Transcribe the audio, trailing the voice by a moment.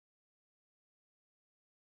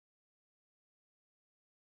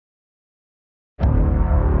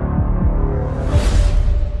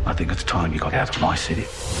think it's time you got out of my city.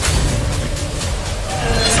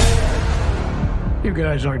 You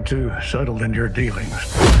guys aren't too settled in your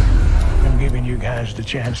dealings. I'm giving you guys the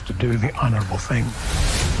chance to do the honorable thing.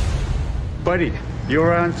 Buddy,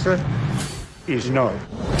 your answer is no.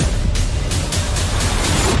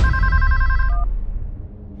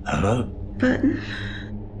 Hello? Burton,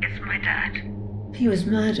 it's my dad. He was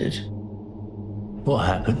murdered. What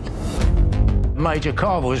happened? Major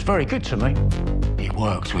Carver was very good to me. He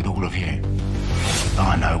works with all of you.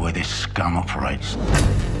 I know where this scum operates.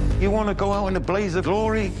 You want to go out in a blaze of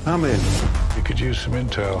glory? I'm in. We could use some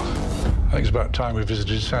intel. I think it's about time we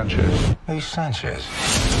visited Sanchez. Who's Sanchez?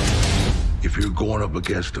 If you're going up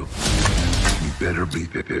against them, you better be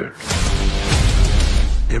prepared.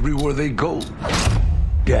 Everywhere they go,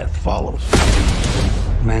 death follows.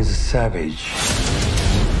 Man's a savage.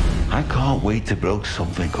 I can't wait to blow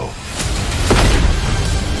something up.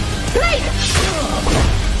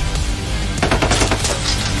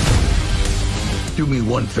 Do me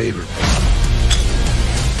one favor.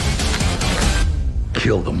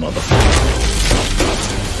 Kill the motherfucker.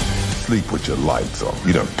 Sleep with your lights on.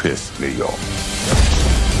 You done pissed me off.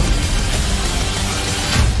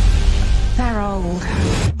 They're old.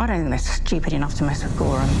 I don't think they're stupid enough to mess with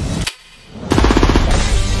Gore.